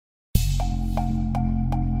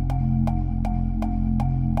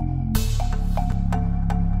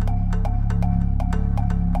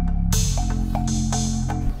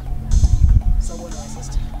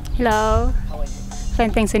Hello. How are you?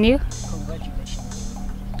 Fine, thanks. And you? Congratulations.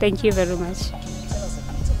 Thank you very much. Can you tell us a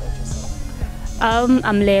bit about yourself?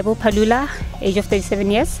 I'm Lebo Palula, age of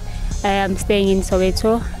 37 years. I'm staying in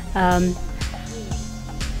Soweto.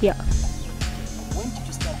 Yeah. When did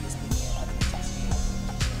you start listening athletics?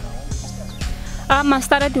 When did you start? I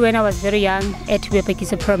started when I was very young at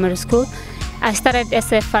Wepekisa Primary School. I started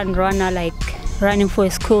as a fun runner, like running for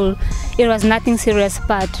a school. It was nothing serious,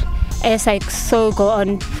 but as I so go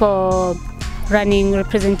on for running,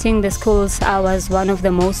 representing the schools, I was one of the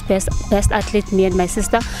best athletes, me and my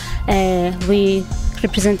sister. We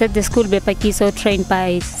represented the school Bepakiso, trained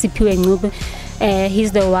by Sipiwe Ngube.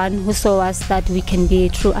 He's the one who saw us that we can be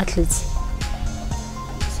true athletes.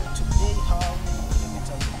 So today, how many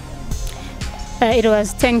kilometers? It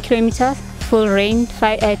was 10 kilometers, full range,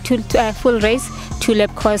 full race,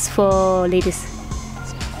 2-lap course for ladies. So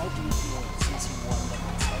how do you feel since you won the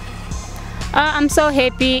race? How do you feel? I'm so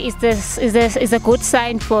happy. It's a good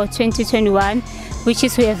sign for 2021, which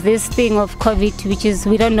is we have this thing of COVID, which is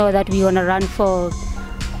we don't know that we want to run for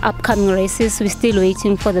upcoming races. We're still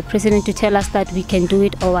waiting for the president to tell us that we can do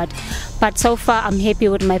it or what. But so far, I'm happy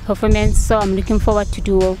with my performance. So I'm looking forward to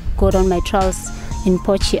go on my trials in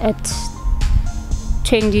Pochi at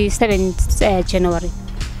 27th January.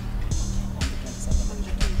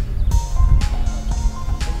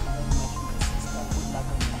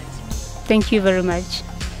 Thank you very much.